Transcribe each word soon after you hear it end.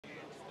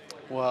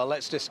Well,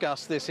 let's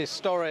discuss this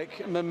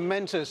historic,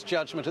 momentous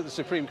judgment at the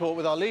Supreme Court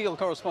with our legal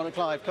correspondent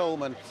Clive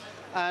Coleman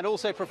and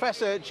also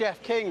Professor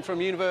Jeff King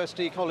from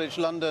University College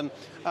London,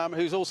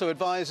 who's also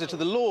advisor to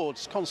the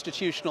Lords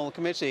Constitutional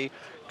Committee.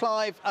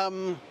 Clive,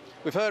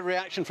 we've heard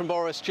reaction from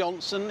Boris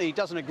Johnson. He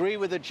doesn't agree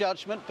with the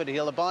judgment, but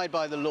he'll abide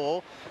by the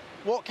law.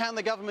 What can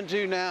the government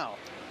do now?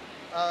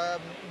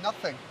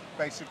 Nothing.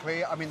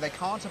 Basically, I mean, they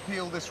can't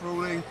appeal this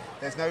ruling.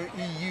 There's no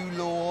EU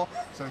law,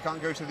 so they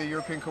can't go to the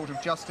European Court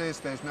of Justice.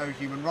 There's no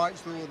human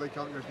rights law. They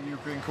can't go to the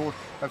European Court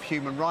of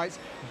Human Rights.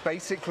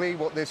 Basically,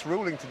 what this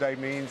ruling today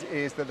means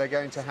is that they're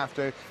going to have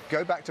to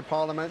go back to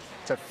Parliament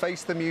to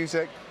face the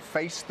music,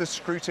 face the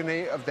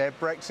scrutiny of their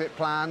Brexit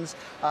plans,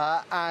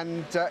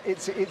 and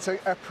it's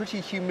a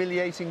pretty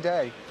humiliating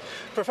day.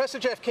 Professor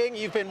Jeff King,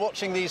 you've been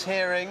watching these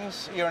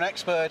hearings. You're an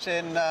expert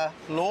in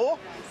law.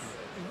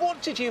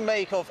 What did you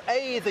make of,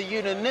 A, the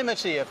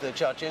unanimity of the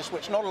judges,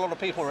 which not a lot of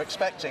people were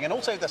expecting, and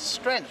also the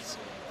strength,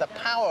 the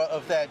power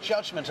of their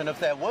judgment and of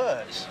their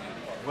words?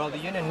 Well, the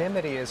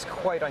unanimity is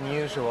quite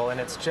unusual, and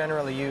it's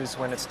generally used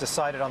when it's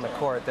decided on the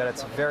court that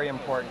it's very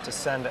important to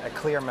send a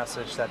clear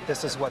message that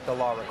this is what the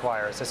law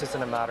requires. This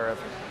isn't a matter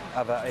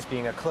of it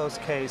being a close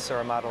case or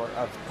a matter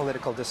of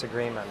political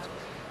disagreement.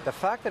 The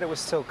fact that it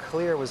was so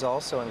clear was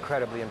also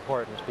incredibly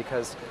important,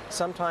 because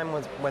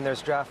sometimes when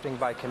there's drafting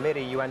by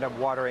committee, you end up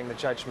watering the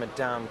judgment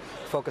down,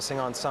 focusing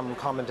on some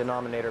common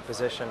denominator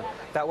position.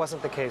 That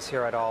wasn't the case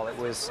here at all. It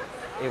was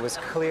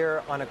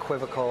clear,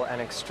 unequivocal, and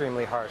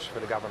extremely harsh for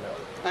the government.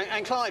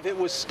 And Clive, it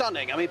was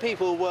stunning. I mean,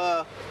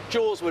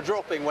 jaws were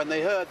dropping when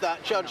they heard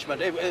that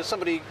judgment.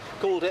 Somebody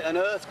called it an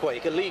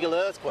earthquake, a legal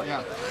earthquake.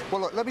 Yeah.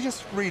 Well, look, let me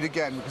just read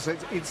again, because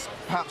it's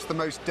perhaps the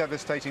most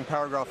devastating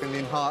paragraph in the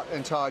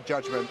entire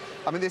judgment.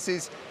 I mean, this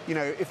is, you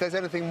know, if there's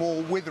anything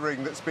more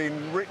withering that's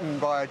been written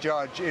by a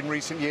judge in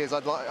recent years,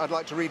 I'd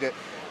like to read it.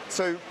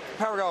 So,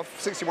 paragraph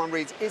 61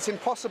 reads, "It's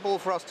impossible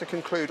for us to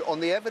conclude on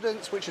the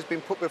evidence which has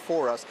been put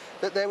before us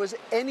that there was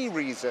any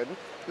reason,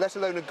 let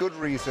alone a good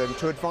reason,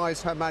 to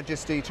advise Her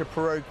Majesty to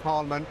prorogue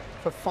Parliament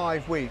for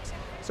 5 weeks."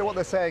 So what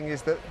they're saying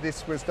is that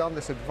this was done,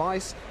 this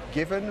advice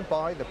given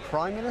by the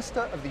Prime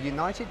Minister of the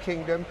United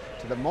Kingdom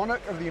to the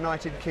monarch of the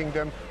United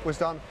Kingdom was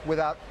done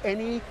without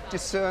any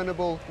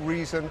discernible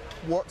reason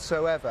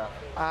whatsoever.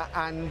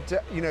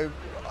 You know,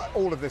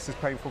 all of this is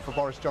painful for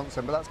Boris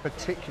Johnson, but that's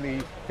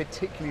particularly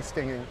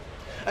stinging.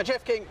 And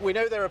Jeff King, we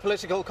know there are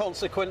political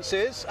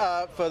consequences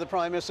for the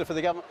Prime Minister, for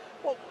the government.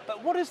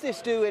 But what does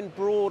this do in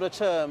broader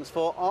terms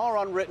for our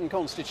unwritten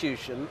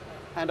constitution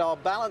and our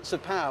balance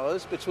of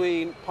powers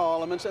between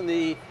Parliament and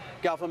the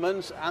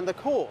government and the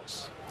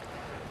courts?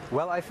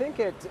 Well, I think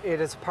it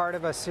is part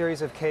of a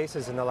series of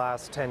cases in the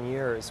last 10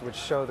 years which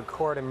show the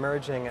court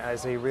emerging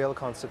as a real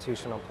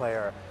constitutional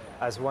player,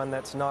 as one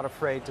that's not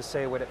afraid to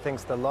say what it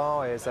thinks the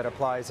law is that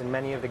applies in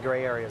many of the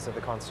grey areas of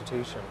the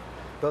Constitution.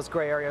 Those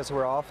grey areas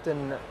were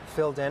often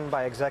filled in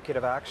by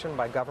executive action,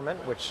 by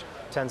government, which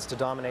tends to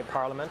dominate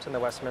Parliament in the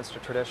Westminster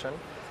tradition.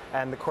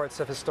 And the courts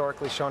have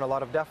historically shown a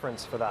lot of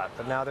deference for that.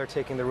 But now they're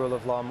taking the rule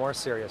of law more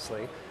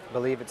seriously. I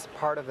believe it's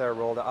part of their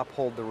role to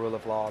uphold the rule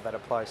of law that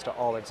applies to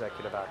all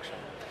executive action.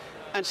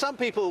 And some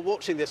people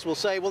watching this will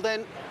say, well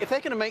then, if they're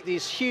going to make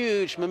these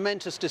huge,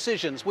 momentous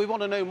decisions, we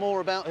want to know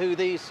more about who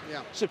these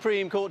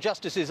Supreme Court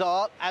justices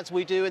are, as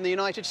we do in the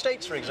United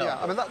States, for example.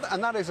 Yeah, I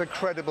mean, that is a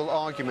credible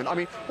argument. I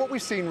mean, what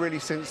we've seen really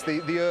since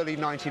the early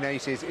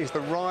 1980s is the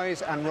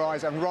rise and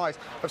rise and rise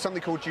of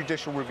something called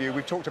judicial review.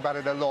 We've talked about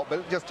it a lot,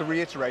 but just to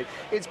reiterate,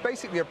 it's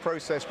basically a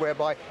process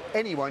whereby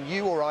anyone,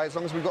 you or I, as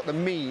long as we've got the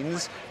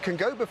means, can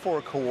go before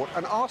a court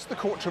and ask the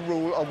court to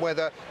rule on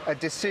whether a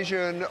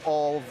decision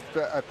of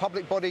a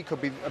public body,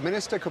 could be a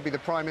minister, could be the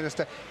Prime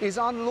Minister, is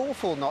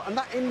unlawful or not. And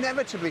that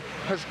inevitably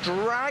has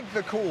dragged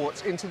the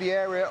courts into the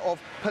area of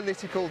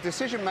political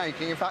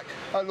decision-making. In fact,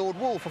 Lord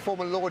Woolf, a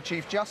former Lord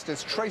Chief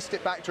Justice, traced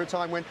it back to a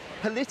time when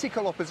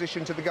political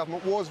opposition to the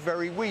government was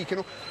very weak. And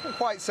I won't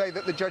quite say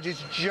that the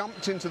judges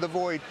jumped into the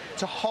void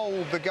to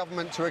hold the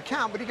government to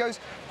account, but he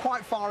goes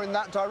quite far in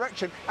that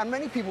direction. And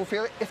many people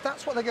feel if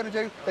that's what they're going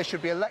to do, they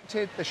should be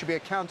elected, they should be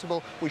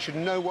accountable, we should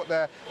know what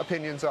their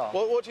opinions are.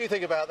 Well, what do you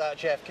think about that,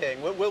 Jeff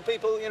King? Will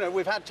people, you know,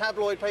 we've had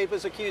tabloid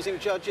papers accusing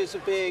judges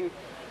of being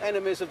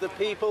enemies of the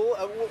people.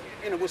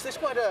 You know, was this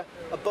quite a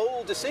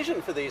bold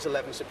decision for these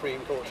 11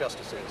 Supreme Court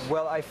justices?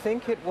 Well, I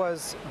think it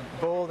was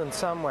bold in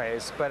some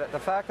ways, but the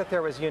fact that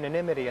there was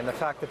unanimity and the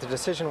fact that the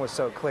decision was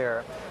so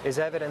clear is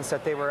evidence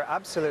that they were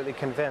absolutely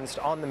convinced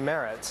on the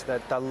merits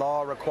that the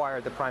law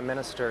required the Prime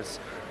Minister's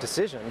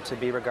decision to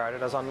be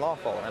regarded as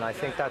unlawful. And I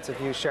think that's a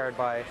view shared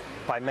by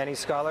many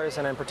scholars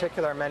and in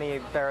particular many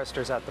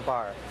barristers at the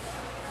bar.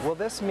 Will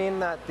this mean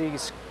that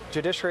the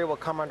judiciary will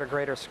come under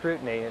greater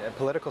scrutiny,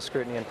 political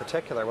scrutiny in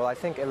particular? Well, I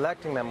think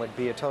electing them would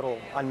be a total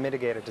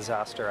unmitigated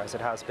disaster, as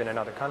it has been in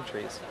other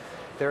countries.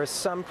 There is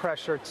some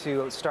pressure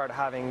to start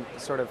having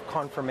sort of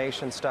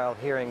confirmation-style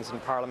hearings in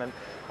Parliament.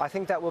 I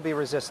think that will be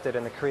resisted,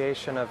 and the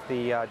creation of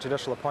the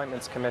Judicial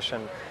Appointments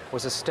Commission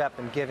was a step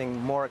in giving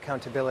more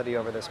accountability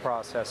over this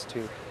process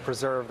to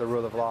preserve the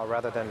rule of law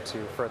rather than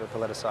to further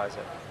politicise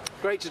it.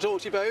 Great to talk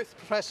to you both.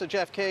 Professor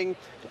Jeff King,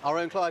 our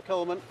own Clive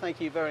Coleman,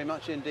 thank you very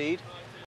much indeed.